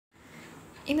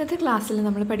ഇന്നത്തെ ക്ലാസ്സിൽ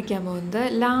നമ്മൾ പഠിക്കാൻ പോകുന്നത്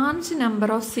large number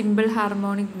of simple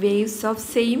harmonic waves of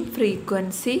same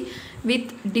frequency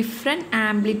with different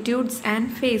amplitudes and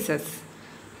phases.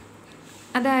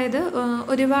 അതായത്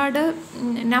ഒരുപാട്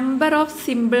number of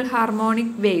simple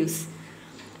harmonic waves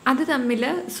അത് തമ്മിൽ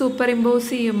സൂപ്പർ ഇമ്പോസ്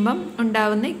ചെയ്യുമ്പം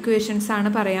ഉണ്ടാവുന്ന ഇക്വേഷൻസ് ആണ്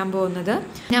പറയാൻ പോകുന്നത്.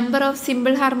 Number of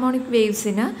simple harmonic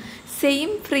വേവ്സിന് same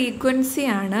frequency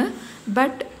ആണ്,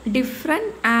 but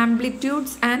different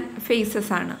amplitudes and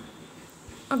phases ആണ്.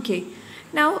 Okay,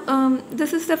 now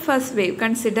this is the first wave.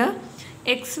 Consider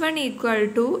x1 equal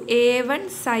to a1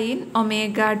 sin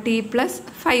omega t plus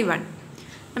phi 1.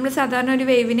 നമ്മൾ സാധാരണ ഒരു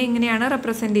വേവിനെ ഇങ്ങനെയാണ്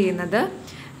റെപ്രസെൻ്റ് ചെയ്യുന്നത്.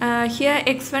 Here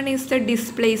x1 is the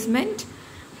displacement,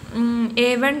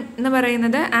 a1 എന്ന്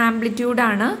പറയുന്നത്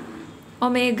ആംപ്ലിറ്റ്യൂഡാണ്,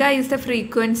 omega is the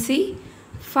frequency,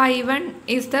 phi 1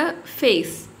 is the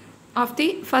face of the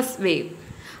first wave.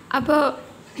 അപ്പോൾ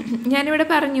ഞാനിവിടെ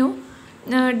പറഞ്ഞു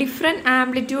ഡിഫറെൻറ്റ്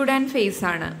ആംപ്ലിറ്റ്യൂഡ് ആൻഡ് ഫേസ്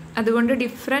ആണ്. അതുകൊണ്ട്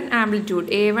different amplitude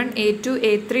a1 a2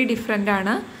 a3 different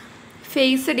ആണ്,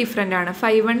 ഫേസ് ഡിഫറെൻ്റ് ആണ്,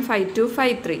 phi 1 phi 2 phi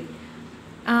 3,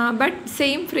 but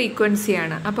same frequency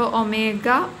ആണ്. അപ്പോൾ ഒമേഗ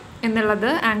എന്നുള്ളത്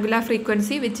angular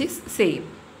frequency which is same.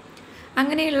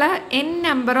 അങ്ങനെയുള്ള n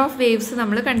നമ്പർ ഓഫ് വേവ്സ്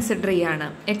നമ്മൾ കൺസിഡർ ചെയ്യുകയാണ്,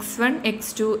 x1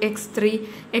 x2 x3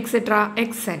 etcetera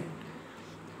xn.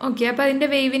 Okay, അപ്പോൾ അതിൻ്റെ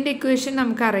വേവിൻ്റെ ഇക്വേഷൻ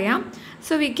നമുക്കറിയാം.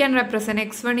 So we can represent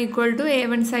x1 equal to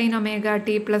a1 sin omega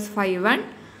t plus phi 1,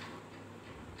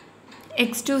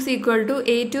 x2 is equal to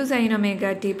a2 sin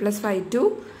omega t plus phi 2,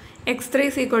 x3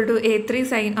 is equal to a3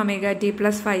 sin omega t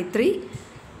plus phi 3,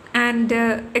 and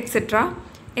etc.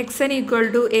 xn equal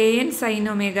to an sin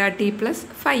omega t plus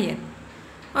phi n.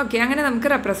 Okay, അങ്ങനെ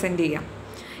നമുക്ക് represent ചെയ്യാം.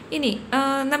 ഇനി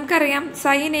നമുക്കറിയാം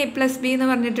sine A plus B എന്ന്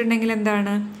പറഞ്ഞിട്ടുണ്ടെങ്കിൽ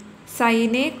എന്താണ്?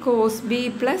 Sine A cos B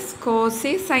plus cos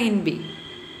A sign B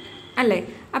അല്ലേ?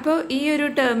 അപ്പോൾ ഈ ഒരു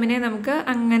ടേമിനെ നമുക്ക്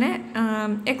അങ്ങനെ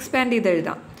എക്സ്പാൻഡ് ചെയ്ത്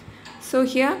എഴുതാം. സോ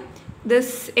ഹിയർ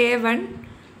ദിസ് a1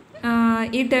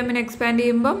 ഈ ടേമിനെ എക്സ്പാൻഡ്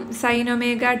ചെയ്യുമ്പം sine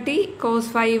omega T cos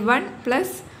phi 1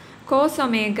 plus cos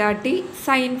omega T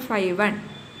sine phi 1.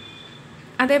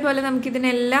 അതേപോലെ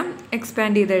നമുക്കിതിനെല്ലാം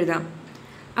എക്സ്പാൻഡ് ചെയ്ത് എഴുതാം.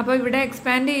 അപ്പോൾ ഇവിടെ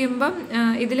എക്സ്പാൻഡ് ചെയ്യുമ്പം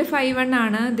ഇതിൽ ഫൈ 1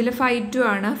 ആണ്, ഇതിൽ ഫൈ 2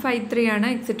 ആണ്, ഫൈ 3 ആണ്,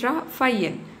 എക്സെട്ര ഫൈ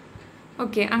n.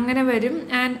 ഓക്കെ, അങ്ങനെ വരും.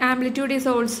 And amplitude is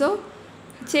also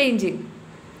changing,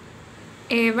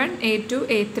 a1 a2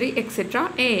 a3 etc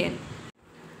an.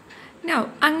 Now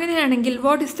അങ്ങനെയാണെങ്കിൽ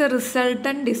what is the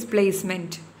resultant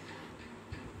displacement?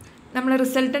 നമ്മൾ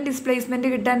റിസൾട്ടൻറ്റ്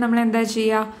ഡിസ്പ്ലേസ്മെൻറ്റ് കിട്ടാൻ നമ്മൾ എന്താ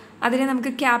ചെയ്യുക? അതിനെ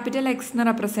നമുക്ക് ക്യാപിറ്റൽ എക്സ് എന്ന്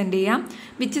റെപ്രസെൻ്റ് ചെയ്യാം,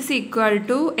 which is equal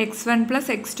to x1 plus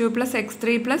x2 plus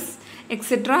x3 plus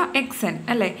etcetera xn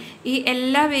അല്ലേ? ഈ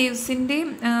എല്ലാ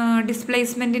വേവ്സിൻ്റെയും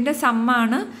ഡിസ്പ്ലേസ്മെൻറ്റിൻ്റെ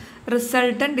സമ്മാണ്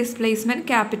റിസൾട്ടൻറ്റ് ഡിസ്പ്ലേസ്മെൻറ്റ്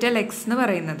ക്യാപിറ്റൽ എക്സ് എന്ന്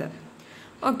പറയുന്നത്.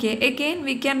 Okay, again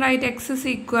we can write X is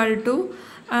equal to,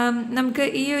 നമുക്ക്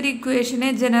ഈ ഒരു ഇക്വേഷനെ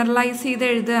ജനറലൈസ് ചെയ്ത്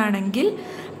എഴുതുകയാണെങ്കിൽ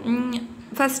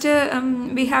first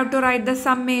we have to write the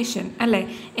summation അല്ലേ?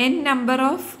 n നമ്പർ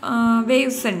ഓഫ്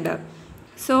വേവ്സ് ഉണ്ട്.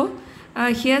 So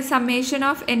here summation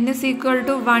of n is equal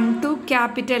to 1 to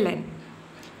capital N.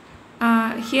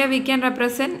 Here we can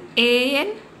represent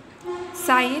an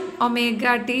sine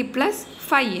omega T plus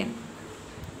phi n.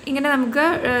 ഇങ്ങനെ നമുക്ക്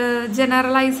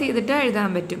generalise ചെയ്തിട്ട് എഴുതാൻ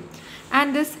പറ്റും.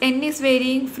 And this n is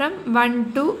varying from 1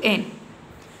 to n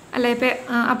അല്ലേ?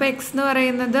 അപ്പോൾ X എന്ന്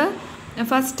പറയുന്നത്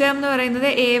first term എന്ന് പറയുന്നത്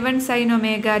a1 sine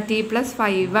omega T plus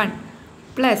phi 1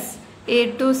 plus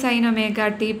a2 sine omega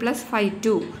T plus phi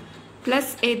 2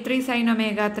 plus a3 sine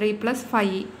omega 3 plus phi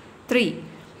 3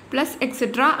 plus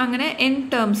etcetera, അങ്ങനെ n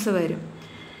terms വരും.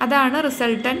 അതാണ്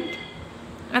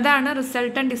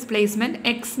resultant displacement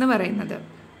X എന്ന് പറയുന്നത്.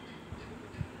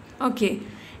 Okay,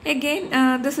 again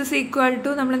this is equal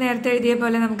to, നമ്മൾ നേരത്തെ എഴുതിയ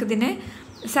പോലെ നമുക്കിതിനെ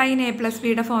സൈൻ എ പ്ലസ്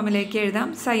ബിയുടെ ഫോമിലേക്ക് എഴുതാം,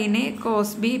 sine A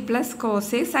cos B plus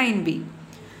cos A sign B.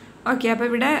 Okay, അപ്പോൾ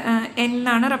ഇവിടെ n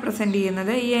ആണ് റെപ്രസെൻ്റ്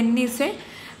ചെയ്യുന്നത്. ഈ n is A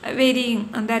varying,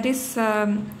 that is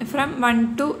from 1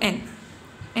 to n.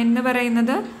 എന്ന്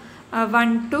പറയുന്നത്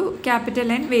 1 ടു ക്യാപിറ്റൽ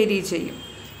N വേരി ചെയ്യും.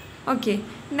 ഓക്കെ,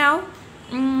 നൗ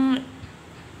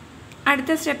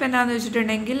അടുത്ത സ്റ്റെപ്പ് എന്താണെന്ന്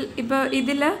വെച്ചിട്ടുണ്ടെങ്കിൽ, ഇപ്പോൾ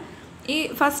ഇതിൽ ഈ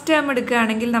ഫസ്റ്റ് ടേം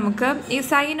എടുക്കുകയാണെങ്കിൽ നമുക്ക് ഈ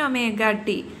sine omega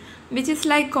T which is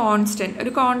like constant,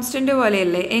 ഒരു കോൺസ്റ്റൻറ്റ്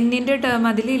പോലെയല്ലേ, എന്നിൻ്റെ ടേം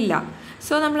അതിലില്ല.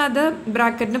 സോ നമ്മളത്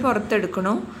ബ്രാക്കറ്റിന്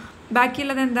പുറത്തെടുക്കണു.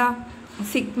 ബാക്കിയുള്ളത് എന്താ?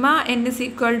 Sigma n is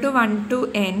equal to 1 to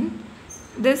n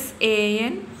this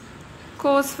an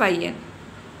cos phi n.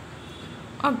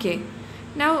 Okay,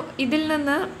 now ഇതിൽ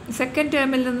നിന്ന് സെക്കൻഡ്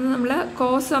ടേമിൽ നിന്ന് നമ്മൾ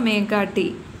കോസ് ഒമേഗ ടി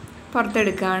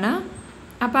പുറത്തെടുക്കുകയാണ്.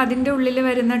 അപ്പോൾ അതിൻ്റെ ഉള്ളിൽ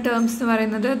വരുന്ന ടേംസ് എന്ന്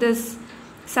പറയുന്നത് this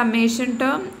summation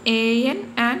term an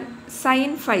and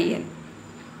sine phi n.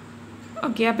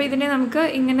 Okay, അപ്പോൾ ഇതിനെ നമുക്ക്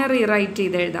ഇങ്ങനെ റീറൈറ്റ്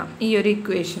ചെയ്ത് എഴുതാം ഈ ഒരു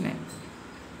ഇക്വേഷനെ.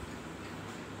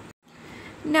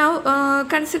 Now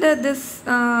consider this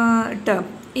term.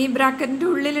 ഈ ബ്രാക്കറ്റിൻ്റെ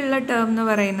ഉള്ളിലുള്ള ടേം എന്ന്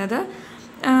പറയുന്നത്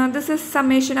this is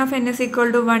summation of n is equal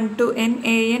to 1 to n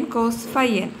a n cos phi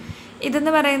n.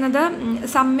 ഇതെന്ന് പറയുന്നത്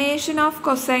സമ്മേഷൻ ഓഫ്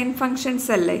കൊസൈൻ ഫങ്ഷൻസ്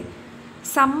അല്ലേ,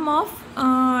 some of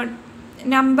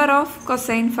number of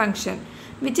cosine function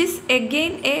which is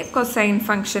again A cosine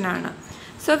function ആണ്.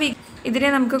 So ഇതിനെ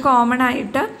നമുക്ക് common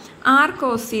ആയിട്ട് R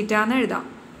cos theta എന്ന് എഴുതാം.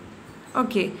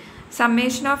 Okay,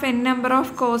 summation of n number of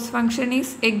cos function is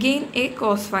again a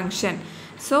cos function.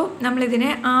 So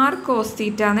നമ്മളിതിനെ r cos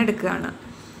theta എന്ന് എടുക്കുകയാണ്.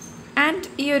 And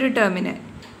ഈ ഒരു ടേമിന്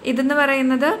ഇതെന്ന്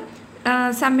പറയുന്നത്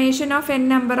summation of n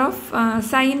number of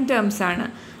sign terms ആണ്.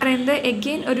 പറയുന്നത്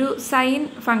എഗെയിൻ ഒരു സൈൻ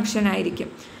ഫങ്ഷൻ ആയിരിക്കും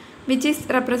which is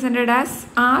represented as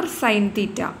r sin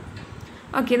theta.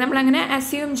 Okay, നമ്മളങ്ങനെ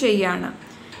അസ്യൂം ചെയ്യുകയാണ്.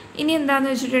 ഇനി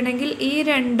എന്താണെന്ന് വെച്ചിട്ടുണ്ടെങ്കിൽ ഈ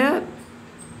രണ്ട്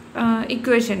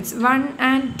ഇക്വേഷൻസ് 1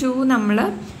 and 2 നമ്മൾ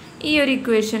ഈ ഒരു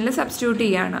ഇക്വേഷനിൽ സബ്സ്റ്റിറ്റ്യൂട്ട്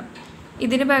ചെയ്യുകയാണ്.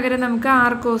 ഇതിന് പകരം നമുക്ക്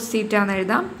ആർ കോസ് തീറ്റ എന്ന്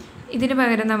എഴുതാം, ഇതിന്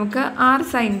പകരം നമുക്ക് ആർ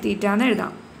സൈൻ തീറ്റ എന്ന്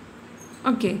എഴുതാം.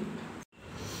 ഓക്കെ,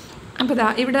 അപ്പോൾ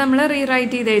ഇവിടെ നമ്മൾ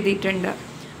റീറൈറ്റ് ചെയ്ത് എഴുതിയിട്ടുണ്ട്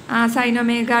sine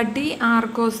omega T R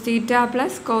cos theta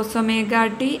plus cos omega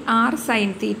T R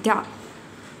sine theta.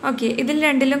 Okay, ഇതിൽ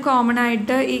രണ്ടിലും കോമൺ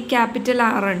ആയിട്ട് ഈ ക്യാപിറ്റൽ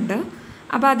ആർ ഉണ്ട്.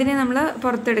 അപ്പോൾ അതിനെ നമ്മൾ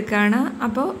പുറത്തെടുക്കുകയാണ്.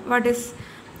 അപ്പോൾ what is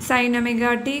sine omega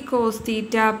T cos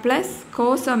theta plus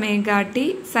cos omega T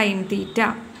sine theta.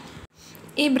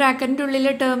 ഈ ബ്രാക്കറ്റിൻ്റെ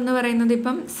ഉള്ളിലെ ടേം എന്ന് പറയുന്നത്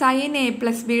ഇപ്പം സൈൻ എ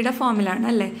പ്ലസ് ബിയുടെ ഫോമിലാണ്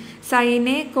അല്ലേ. Sine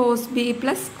A cos B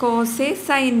plus cos A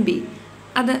sign B.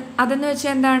 അതെന്ന്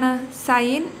വെച്ചാൽ എന്താണ്,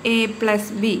 സൈൻ എ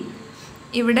പ്ലസ് ബി.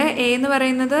 ഇവിടെ എ എന്ന്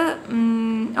പറയുന്നത്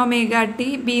ഒമേഗ ടി,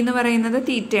 ബി എന്ന് പറയുന്നത്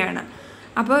തീറ്റയാണ്.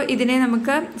 അപ്പോൾ ഇതിനെ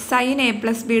നമുക്ക് സൈൻ എ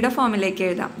പ്ലസ് ബിയുടെ ഫോമിലേക്ക്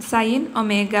എഴുതാം, sine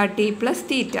omega T plus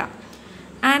theta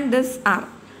and this R.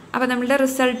 അപ്പോൾ നമ്മളുടെ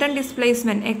resultant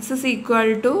displacement X is equal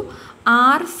to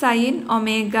R sine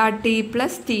omega T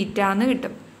plus theta എന്ന്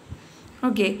കിട്ടും.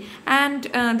 Okay, and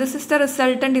this is the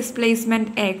resultant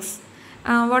displacement X.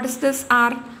 What is this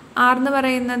R? R എന്ന്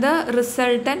പറയുന്നത്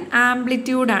resultant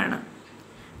ആംപ്ലിറ്റ്യൂഡാണ്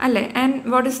അല്ലേ. And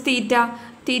what is theta?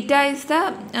 Theta is the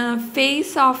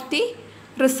face of the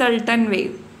resultant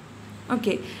wave.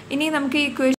 Okay, ഇനി നമുക്ക് ഈ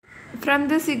equation from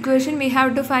this equation we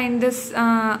have to find this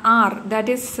r, that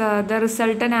is the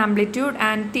resultant amplitude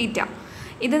and theta.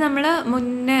 ഇത് നമ്മൾ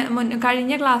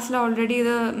കഴിഞ്ഞ ക്ലാസ്സിൽ already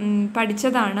ഇത്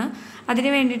പഠിച്ചതാണ്. അതിന്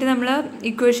വേണ്ടിയിട്ട് നമ്മൾ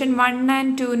equation 1 and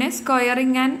 2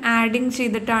 squaring and adding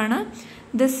ചെയ്തിട്ടാണ്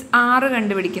ദിസ് r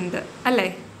കണ്ടുപിടിക്കുന്നത് അല്ലേ.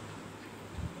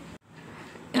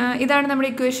 ഇതാണ് നമ്മുടെ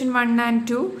ഇക്വേഷൻ 1 and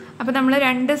 2. അപ്പോൾ നമ്മൾ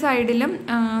രണ്ട് സൈഡിലും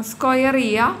സ്ക്വയർ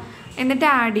ചെയ്യുക, എന്നിട്ട്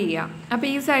ആഡ് ചെയ്യുക. അപ്പോൾ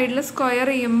ഈ സൈഡിൽ സ്ക്വയർ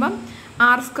ചെയ്യുമ്പം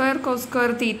R square cos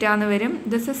square theta എന്ന് വരും.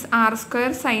 This is R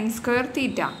square sine square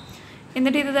theta.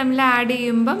 എന്നിട്ട് ഇത് തമ്മിൽ ആഡ്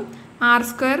ചെയ്യുമ്പം R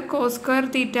square cos square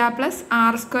theta plus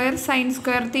R square sine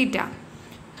square theta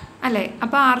അല്ലേ.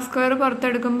 അപ്പോൾ R square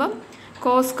പുറത്തെടുക്കുമ്പം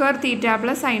cos square theta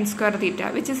plus sine square theta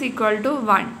which is equal to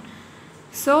 1.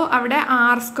 So അവിടെ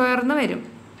R square എന്ന് വരും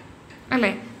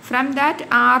അല്ലേ. ഫ്രം ദാറ്റ്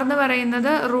ആർ എന്ന്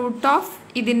പറയുന്നത് root of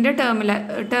ഇതിൻ്റെ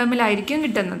ടേമിലായിരിക്കും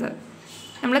കിട്ടുന്നത്.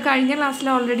 നമ്മൾ കഴിഞ്ഞ ക്ലാസ്സിൽ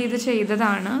ഓൾറെഡി ഇത്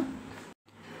ചെയ്തതാണ്.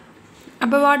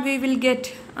 അപ്പോൾ വാട്ട് വി വിൽ ഗെറ്റ്,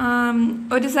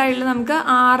 ഒരു സൈഡിൽ നമുക്ക്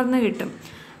ആർ എന്ന് കിട്ടും,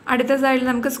 അടുത്ത സൈഡിൽ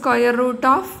നമുക്ക് square root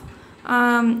of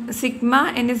sigma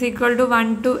n is equal to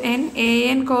 1 to n a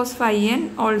n cos phi n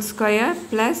all square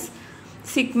plus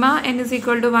sigma n is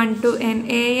equal to 1 to n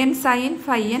a n sin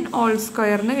phi n all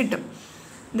square എന്ന് കിട്ടും.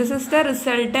 This is the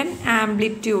resultant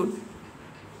amplitude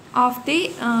of the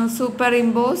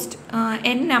സൂപ്പർഇമ്പോസ്ഡ്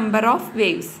n number of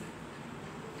waves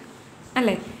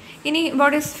അല്ലേ. ഇനി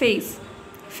what is face?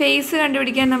 Face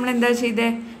കണ്ടുപിടിക്കാൻ നമ്മൾ എന്താ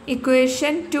ചെയ്തത്?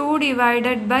 Equation 2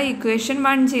 divided by equation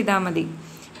 1 ചെയ്താൽ മതി.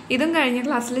 ഇതും കഴിഞ്ഞ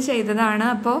ക്ലാസ്സിൽ ചെയ്തതാണ്.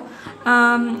 അപ്പോൾ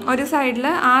ഒരു സൈഡിൽ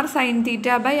R sine theta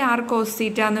by R cos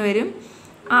theta എന്ന് വരും,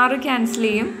 ആർ ക്യാൻസൽ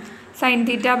ചെയ്യും, sine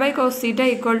theta by cos theta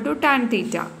equal to tan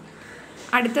theta.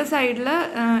 അടുത്ത സൈഡിൽ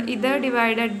ഇത്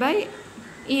ഡിവൈഡഡ് ബൈ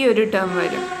ഈ ഒരു ടേം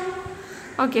വരും.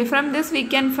 Okay, from this we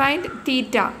can find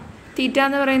തീറ്റ. തീറ്റ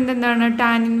എന്ന് പറയുന്നത് എന്താണ്?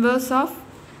 ടാൻ ഇൻവേഴ്സ് ഓഫ്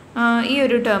ഈ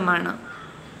ഒരു ടേമാണ്.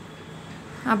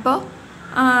 അപ്പോൾ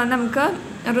നമുക്ക്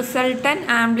റിസൾട്ടൻ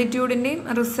ആംപ്ലിറ്റ്യൂഡിൻ്റെയും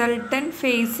റിസൾട്ടൻ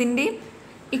ഫേസിൻ്റെയും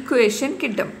ഇക്വേഷൻ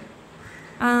കിട്ടും.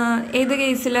 ഏത്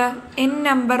കേസിൽ? n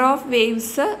number of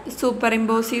waves super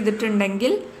impose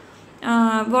ചെയ്തിട്ടുണ്ടെങ്കിൽ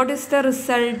what is the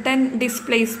resultant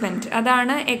displacement?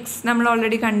 അതാണ് എക്സ്, നമ്മൾ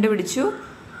ഓൾറെഡി കണ്ടുപിടിച്ചു.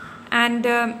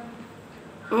 And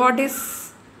what is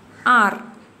R?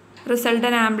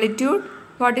 Resultant amplitude.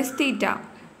 What is theta?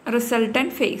 Resultant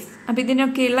face. അപ്പോൾ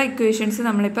ഇതിനൊക്കെയുള്ള ഇക്വേഷൻസ്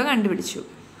നമ്മളിപ്പോൾ കണ്ടുപിടിച്ചു.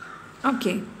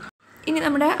 ഓക്കെ, ഇനി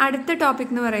നമ്മുടെ അടുത്ത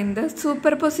ടോപ്പിക് എന്ന് പറയുന്നത്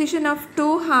superposition of 2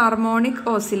 harmonic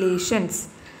oscillations.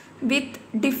 with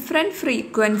different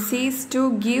frequencies to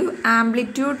give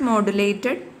amplitude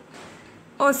modulated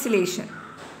oscillation.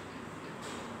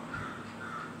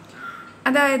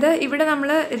 അതായത് ഇവിടെ നമ്മൾ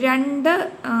രണ്ട്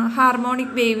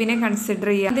ഹാർമോണിക് വേവിനെ കൺസിഡർ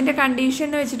ചെയ്യുക. അതിൻ്റെ കണ്ടീഷൻ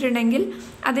എന്ന് വെച്ചിട്ടുണ്ടെങ്കിൽ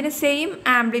അതിന് സെയിം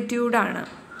ആംപ്ലിറ്റ്യൂഡാണ്,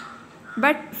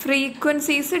 ബട്ട്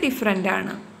ഫ്രീക്വൻസീസ് ഡിഫറെൻ്റ്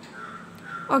ആണ്.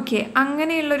 ഓക്കെ,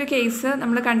 അങ്ങനെയുള്ളൊരു കേസ്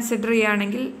നമ്മൾ കൺസിഡർ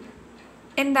ചെയ്യുകയാണെങ്കിൽ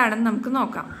എന്താണെന്ന് നമുക്ക്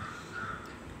നോക്കാം.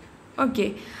 ഓക്കെ,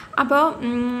 അപ്പോൾ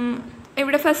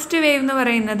ഇവിടെ ഫസ്റ്റ് വേവ് എന്ന്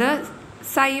പറയുന്നത്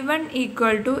psi1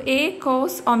 equal to A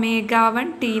cos omega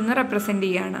 1t എന്ന് റെപ്രസെൻ്റ്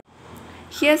ചെയ്യുകയാണ്.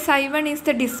 Here psi1 is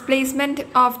the displacement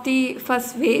of the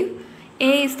first wave,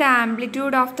 A is the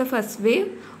amplitude of the first wave,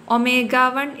 omega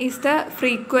 1 is the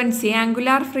frequency,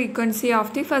 angular frequency of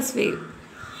the first wave.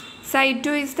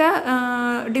 Psi2 is the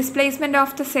displacement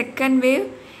of the second wave,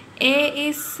 A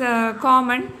is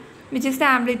common, which is the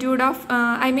amplitude of,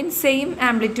 same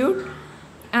amplitude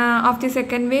of the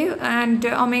second wave, and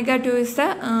omega 2 is the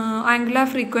angular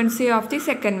frequency of the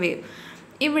second wave.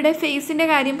 ഇവിടെ ഫേസിൻ്റെ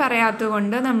കാര്യം പറയാത്തത്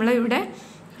കൊണ്ട് നമ്മൾ ഇവിടെ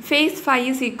face phi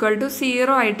is equal to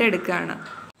 0 ആയിട്ട് എടുക്കുകയാണ്.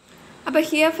 അപ്പോൾ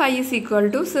here phi is equal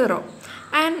to 0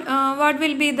 and what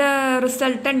will be the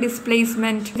resultant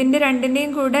displacement? ഇതിൻ്റെ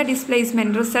രണ്ടിൻ്റെയും കൂടെ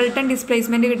റിസൾട്ടൻറ്റ്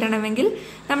ഡിസ്പ്ലേസ്മെൻറ്റ് കിട്ടണമെങ്കിൽ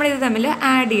നമ്മളിത് തമ്മിൽ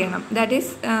ആഡ് ചെയ്യണം. That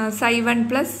is psi1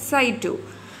 plus psi2.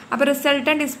 അപ്പോൾ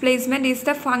resultant displacement is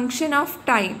the function of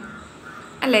time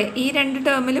അല്ലേ? ഈ രണ്ട്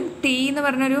ടേമിലും ടി എന്ന്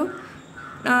പറഞ്ഞൊരു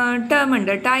ടേം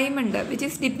ഉണ്ട്, ടൈം ഉണ്ട്, which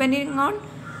is depending on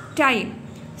time.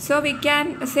 So we can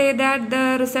say that the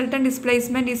resultant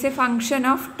displacement is a function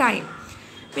of time,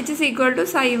 which is equal to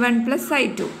psi1 plus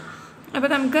psi2. അപ്പോൾ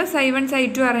നമുക്ക് psi1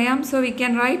 psi2 അറിയാം. So we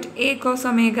can write A cos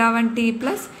omega 1t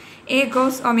plus A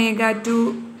cos omega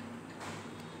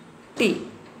 2t.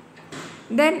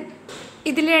 Then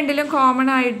ഇതിൽ രണ്ടിലും common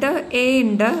ആയിട്ട് A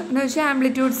ഉണ്ട് എന്ന് വെച്ചാൽ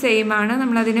amplitude same ആണ്,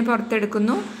 നമ്മളതിനെ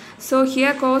പുറത്തെടുക്കുന്നു. So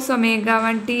here cos omega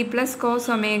 1t plus cos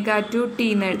omega 2t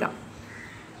എന്ന് എഴുതാം.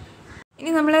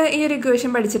 ഇനി നമ്മൾ ഈ ഒരു equation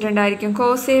പഠിച്ചിട്ടുണ്ടായിരിക്കും.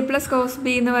 cos A plus cos B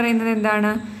എന്ന് പറയുന്നത്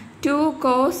എന്താണ്? 2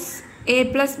 cos A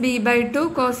plus B by 2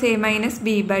 cos A minus B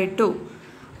by 2.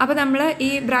 അപ്പോൾ നമ്മൾ ഈ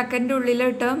ബ്രാക്കറ്റിൻ്റെ ഉള്ളിലെ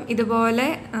ടേം ഇതുപോലെ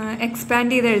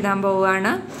എക്സ്പാൻഡ് ചെയ്ത് എഴുതാൻ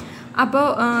പോവുകയാണ്. അപ്പോൾ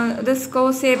this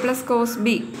cos A plus cos B,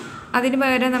 അതിന്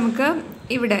പകരം നമുക്ക്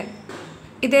ഇവിടെ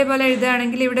ഇതേപോലെ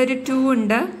എഴുതുകയാണെങ്കിൽ ഇവിടെ ഒരു 2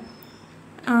 ഉണ്ട്,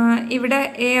 ഇവിടെ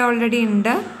A ഓൾറെഡി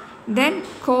ഉണ്ട്. ദെൻ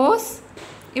cos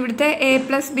ഇവിടുത്തെ A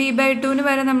പ്ലസ് ബി ബൈ 2ന്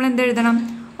വരെ നമ്മൾ എന്തെഴുതണം?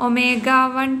 Omega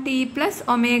 1t plus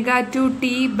omega 2t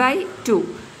by 2.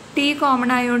 T common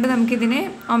ആയതുകൊണ്ട് നമുക്കിതിനെ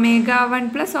omega 1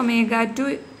 plus omega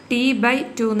 2t by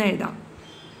 2 എന്ന് എഴുതാം.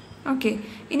 ഓക്കെ,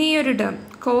 ഇനി ഈ ഒരു term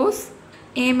cos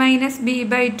A minus B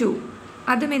by 2,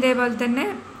 അതും ഇതേപോലെ തന്നെ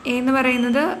A എന്ന്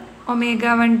പറയുന്നത് ഒമേഗ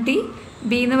 1t,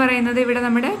 B എന്ന് പറയുന്നത് ഇവിടെ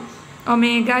നമ്മുടെ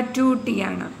ഒമേഗ 2t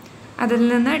ആണ്. അതിൽ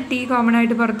നിന്ന് ടി കോമൺ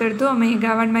ആയിട്ട് പുറത്തെടുത്തു. Omega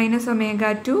 1 minus omega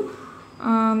 2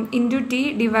 into t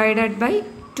divided by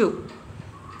 2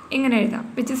 ഇങ്ങനെ എഴുതാം,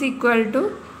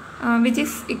 which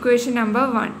is equation number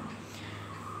 1.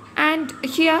 and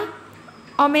here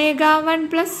omega 1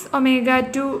 plus omega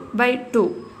 2 by 2,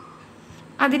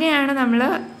 അതിനെയാണ് നമ്മൾ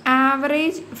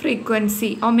average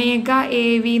frequency omega A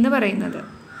V എന്ന് പറയുന്നത്.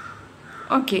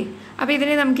 ഓക്കെ, അപ്പോൾ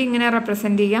ഇതിനെ നമുക്ക് ഇങ്ങനെ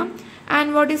റെപ്രസെൻറ്റ് ചെയ്യാം.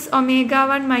 And what is omega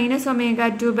 1 minus omega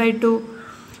 2 by 2,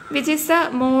 which is the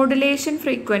modulation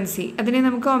frequency. അതിനെ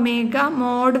നമുക്ക് ഒമേഗ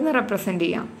മോഡ് എന്ന് റെപ്രസെൻറ്റ്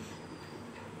ചെയ്യാം.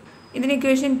 ഇതിന്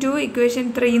ഇക്വേഷൻ 2 ഇക്വേഷൻ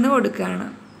 3 എന്ന് കൊടുക്കുകയാണ്.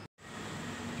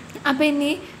 അപ്പോൾ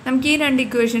ഇനി നമുക്ക് ഈ രണ്ട്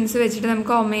ഇക്വേഷൻസ് വെച്ചിട്ട്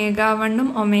നമുക്ക് ഒമേഗ 1ഉം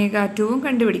ഒമേഗ 2ഉം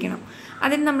കണ്ടുപിടിക്കണം.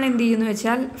 അതിന് നമ്മൾ എന്ത് ചെയ്യുമെന്ന്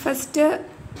വെച്ചാൽ ഫസ്റ്റ്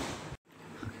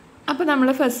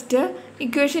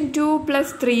ഇക്വേഷൻ 2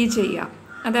 പ്ലസ് 3 ചെയ്യാം.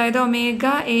 അതായത് omega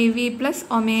A V plus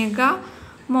omega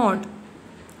mode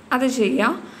അത്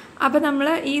ചെയ്യാം. അപ്പോൾ നമ്മൾ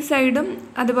ഈ സൈഡും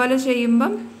അതുപോലെ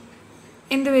ചെയ്യുമ്പം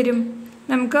എന്ത് വരും?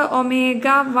 നമുക്ക് ഒമേഗ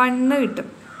 1 കിട്ടും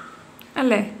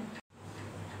അല്ലേ?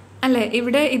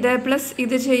 ഇവിടെ ഇത് പ്ലസ്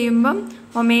ഇത് ചെയ്യുമ്പം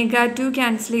ഒമേഗ 2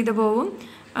 ക്യാൻസൽ ചെയ്ത് പോവും.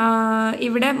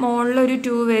 ഇവിടെ മുകളിലൊരു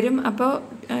 2 വരും, അപ്പോൾ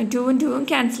 2ഉം 2ഉം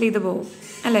ക്യാൻസൽ ചെയ്ത് പോവും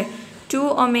അല്ലേ? 2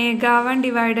 ഒമേഗ 1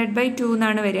 ഡിവൈഡഡ് ബൈ 2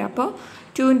 എന്നാണ് വരിക. അപ്പോൾ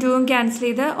 2ഉം 2ഉം ക്യാൻസൽ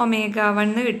ചെയ്ത് ഒമേഗ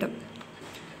 1 കിട്ടും.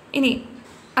 ഇനി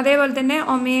അതേപോലെ തന്നെ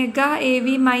omega A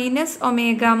V minus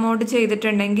omega mode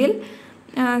ചെയ്തിട്ടുണ്ടെങ്കിൽ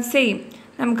സെയിം,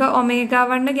 നമുക്ക് ഒമേഗ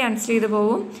 1 ക്യാൻസൽ ചെയ്ത്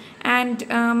പോവും ആൻഡ്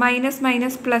മൈനസ്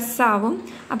മൈനസ് പ്ലസ് ആവും.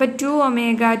 അപ്പോൾ 2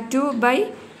 ഒമേഗ 2 ബൈ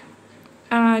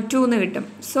 2 എന്ന് കിട്ടും.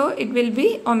 So it will be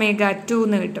omega 2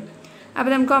 എന്ന് കിട്ടും.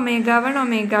 അപ്പോൾ നമുക്ക് ഒമേഗ 1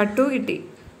 ഒമേഗ 2 കിട്ടി.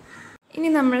 ഇനി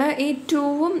നമ്മൾ ഈ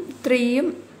 2ഉം 3ഉം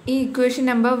ഈ ഇക്വേഷൻ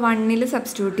നമ്പർ 1ൽ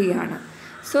സബ്സ്റ്റിറ്റ്യൂട്ട് ചെയ്യുകയാണ്.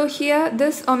 So here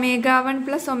this omega 1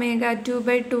 plus omega 2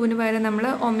 by 2ന് പകരം നമ്മൾ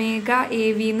ഒമേഗ എ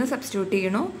വി എന്ന് സബ്സ്റ്റിറ്റ്യൂട്ട്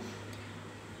ചെയ്യണു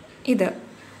ഇത്.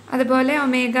 അതുപോലെ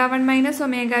omega1 minus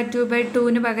omega2 by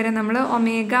 2 പകരം നമ്മൾ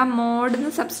omega mod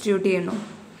എന്ന് സബ്സ്റ്റിറ്റ്യൂട്ട് ചെയ്യണം.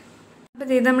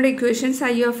 അപ്പോൾ ഇത് നമ്മുടെ equation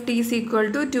psi of t is equal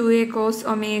to 2a cos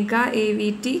omega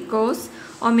avt cos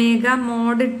omega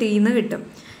mod t എന്ന് കിട്ടും.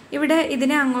 ഇവിടെ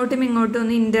ഇതിനെ അങ്ങോട്ടും ഇങ്ങോട്ടും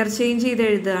ഒന്ന് ഇൻ്റർചേഞ്ച് ചെയ്ത്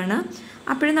എഴുതുകയാണ്.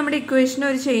 അപ്പോഴും നമ്മുടെ ഇക്വേഷന്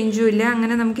ഒരു ചേഞ്ചും ഇല്ല.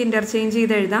 അങ്ങനെ നമുക്ക് ഇൻ്റർചേഞ്ച്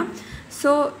ചെയ്ത് എഴുതാം.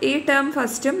 സോ ഈ ടേം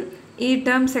ഫസ്റ്റും ഈ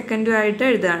ടേം സെക്കൻഡും ആയിട്ട്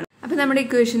എഴുതുകയാണ്. അപ്പോൾ നമ്മുടെ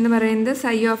ഇക്വേഷൻ എന്ന് പറയുന്നത്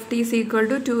psi of t is equal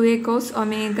to 2a cos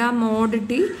omega mod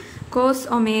t cos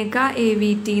omega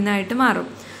avt എന്നായിട്ട് മാറും.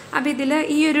 അപ്പോൾ ഇതിൽ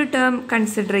ഈ ഒരു ടേം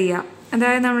കൺസിഡർ ചെയ്യുക.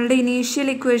 അതായത് നമ്മളുടെ ഇനീഷ്യൽ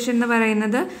ഇക്വേഷൻ എന്ന്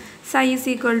പറയുന്നത് psi is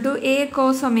equal to a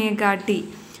cos omega t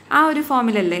ആ ഒരു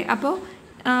ഫോമിലല്ലേ. അപ്പോൾ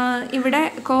ഇവിടെ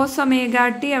cos omega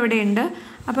t അവിടെയുണ്ട്.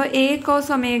 അപ്പോൾ a cos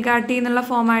omega t എന്നുള്ള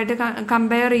ഫോമായിട്ട്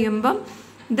കമ്പയർ ചെയ്യുമ്പം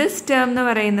ദിസ് ടേം എന്ന്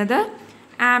പറയുന്നത്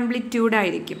ആംപ്ലിറ്റ്യൂഡ്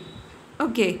ആയിരിക്കും.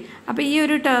 ഓക്കെ, അപ്പോൾ ഈ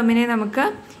ഒരു ടേമിനെ നമുക്ക്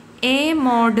a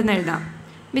mod എന്ന് എഴുതാം,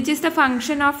 which is the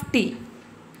function of t.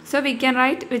 So we can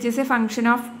write which is A function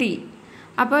of t.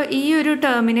 അപ്പോൾ ഈ ഒരു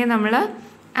ടേമിനെ നമ്മൾ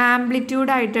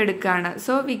ആംപ്ലിറ്റ്യൂഡ് ആയിട്ട് എടുക്കുകയാണ്.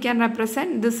 So we can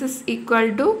represent this is equal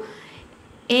to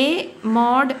a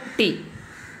mod t.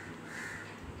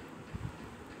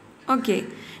 Okay,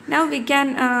 now we can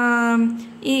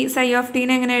ഈ psi of t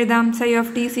നെ എങ്ങനെ എഴുതാം? psi of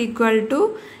t is equal to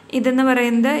ഇതെന്ന്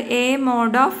പറയുന്നത് a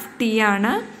mod of t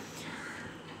ആണ്,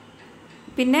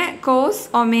 പിന്നെ cos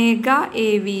omega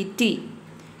avt.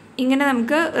 ഇങ്ങനെ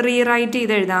നമുക്ക് റീറൈറ്റ്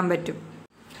ചെയ്ത് എഴുതാൻ പറ്റും.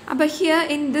 അപ്പോൾ here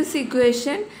in this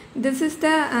equation this is the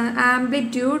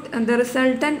amplitude, the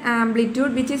resultant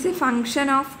amplitude which is A function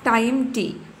of time t.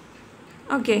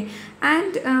 Okay,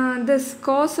 and this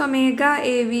cos omega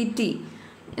avt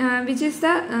which is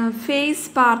the phase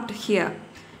part here.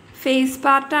 Phase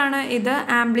part ആണ് ഇത്,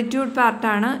 amplitude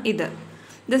പാർട്ടാണ് ഇത്.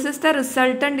 This is the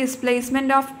resultant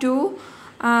displacement of two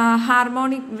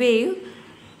harmonic wave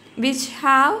which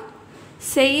have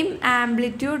same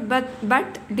amplitude but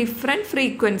different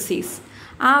frequencies.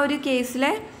 ആ ഒരു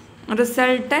കേസിലെ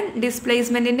resultant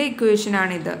ഡിസ്പ്ലേസ്മെൻറ്റിൻ്റെ equation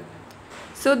ആണിത്.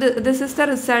 So this is the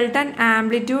resultant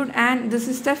amplitude and this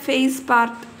is the phase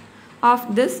part of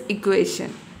this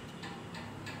equation.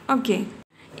 Okay,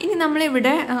 ഇനി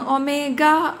നമ്മളിവിടെ omega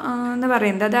എന്ന്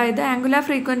പറയുന്നത്, അതായത് angular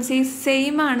frequencies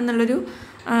same ആണെന്നുള്ളൊരു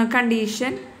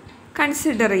condition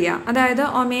consider ചെയ്യുക. അതായത്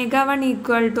omega1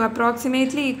 equal to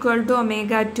approximately equal to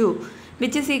omega2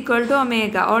 which is equal to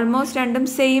omega. Almost രണ്ടും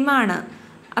same ആണ്,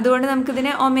 അതുകൊണ്ട്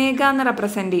നമുക്കിതിനെ ഒമേഗ എന്ന്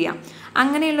റെപ്രസെൻറ്റ് ചെയ്യാം.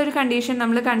 അങ്ങനെയുള്ളൊരു കണ്ടീഷൻ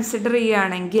നമ്മൾ കൺസിഡർ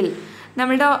ചെയ്യുകയാണെങ്കിൽ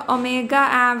നമ്മളുടെ ഒമേഗ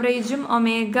ആവറേജും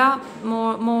ഒമേഗ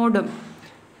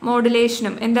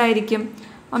മോഡുലേഷനും എന്തായിരിക്കും?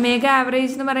 ഒമേഗ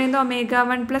ആവറേജ് എന്ന് പറയുന്നത്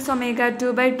omega1 plus omega2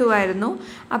 by 2 ആയിരുന്നു.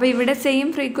 അപ്പോൾ ഇവിടെ സെയിം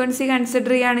ഫ്രീക്വൻസി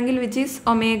കൺസിഡർ ചെയ്യുകയാണെങ്കിൽ which is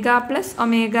omega plus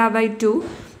omega by 2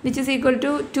 which is equal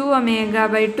to 2 omega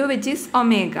by 2 which is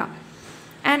omega.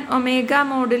 And omega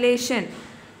modulation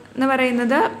എന്ന്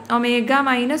പറയുന്നത് omega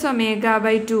minus omega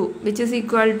by 2 which is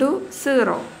equal to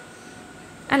 0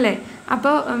 അല്ലേ.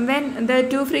 അപ്പോൾ when the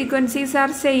two frequencies are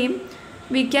same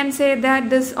we can say that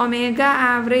this omega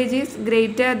average is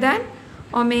greater than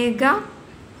omega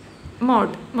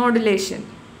modulation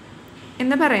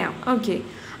എന്ന് പറയാം. Okay,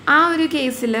 ആ ഒരു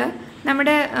കേസിൽ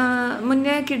നമ്മുടെ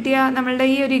മുന്നേ കിട്ടിയ നമ്മളുടെ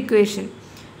ഈ ഒരു ഇക്വേഷൻ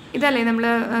ഇതല്ലേ നമ്മൾ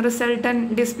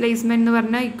റിസൾട്ടൻറ്റ് ഡിസ്പ്ലേസ്മെൻറ്റ് എന്ന്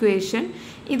പറഞ്ഞ ഇക്വേഷൻ,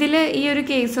 ഇതിൽ ഈ ഒരു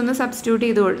കേസ് ഒന്ന് സബ്സ്റ്റിറ്റ്യൂട്ട്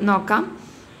ചെയ്ത് നോക്കാം.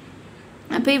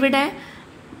 അപ്പോൾ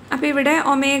ഇവിടെ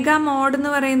ഒമേഗ മോഡ്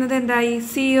എന്ന് പറയുന്നത് എന്തായി?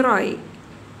 0 ആയി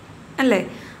അല്ലേ.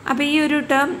 അപ്പോൾ ഈ ഒരു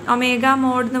ടേം ഒമേഗ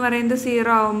മോഡ് എന്ന് പറയുന്നത്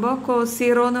 0 ആകുമ്പോൾ കോസ്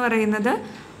 0 എന്ന് പറയുന്നത്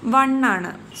 1 ആണ്.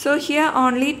 സോ ഹിയർ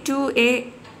ഓൺലി 2a,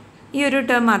 ഈ ഒരു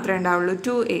ടേം മാത്രമേ ഉണ്ടാവുള്ളൂ,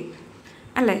 2a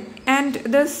അല്ലേ. And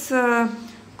this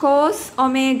cos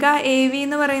omega A V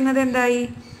എന്ന് പറയുന്നത് എന്തായി?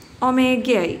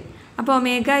 ഒമേഗയായി. അപ്പോൾ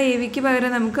ഒമേഗ എ വിക്ക്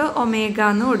പകരം നമുക്ക് ഒമേഗ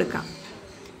എന്ന് കൊടുക്കാം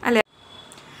അല്ലേ.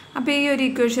 അപ്പോൾ ഈ ഒരു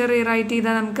ഇക്വേഷൻ റീറൈറ്റ്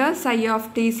ചെയ്താൽ നമുക്ക് psi of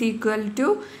t is equal to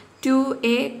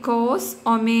 2a cos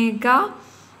omega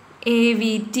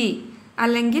avt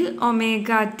അല്ലെങ്കിൽ ഒമേഗ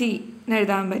t എന്ന്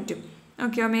എഴുതാൻ പറ്റും.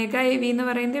 ഓക്കെ, ഒമേഗ എ വി എന്ന്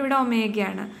പറയുന്നത് ഇവിടെ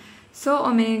ഒമേഗയാണ്. So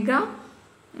omega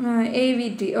A V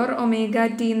T or omega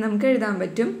T എന്ന് നമുക്ക് എഴുതാൻ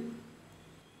പറ്റും.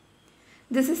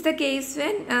 This is the case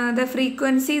when the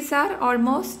frequencies are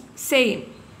almost same.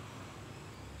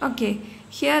 Okay,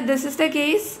 here this is the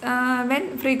case when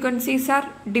frequencies are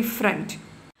different.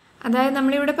 അതായത്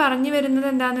നമ്മളിവിടെ പറഞ്ഞു വരുന്നത്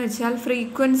എന്താണെന്ന് വെച്ചാൽ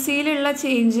ഫ്രീക്വൻസിയിലുള്ള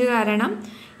ചേഞ്ച് കാരണം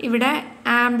ഇവിടെ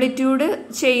ആംപ്ലിറ്റ്യൂഡ്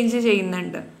ചേഞ്ച്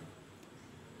ചെയ്യുന്നുണ്ട്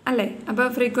അല്ലേ. അപ്പോൾ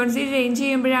ഫ്രീക്വൻസി ചേഞ്ച്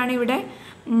ചെയ്യുമ്പോഴാണ് ഇവിടെ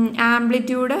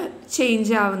ആംപ്ലിറ്റ്യൂഡ്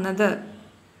ചേഞ്ച് ആവുന്നത്.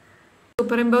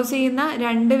 സൂപ്പർ ഇമ്പോസ് ചെയ്യുന്ന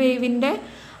രണ്ട് വേവിൻ്റെ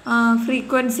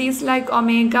frequencies like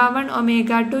omega1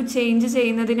 omega2 change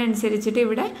ചെയ്യുന്നതിനനുസരിച്ചിട്ട്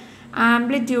ഇവിടെ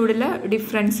ആംപ്ലിറ്റ്യൂഡിൽ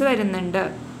ഡിഫറൻസ് വരുന്നുണ്ട്.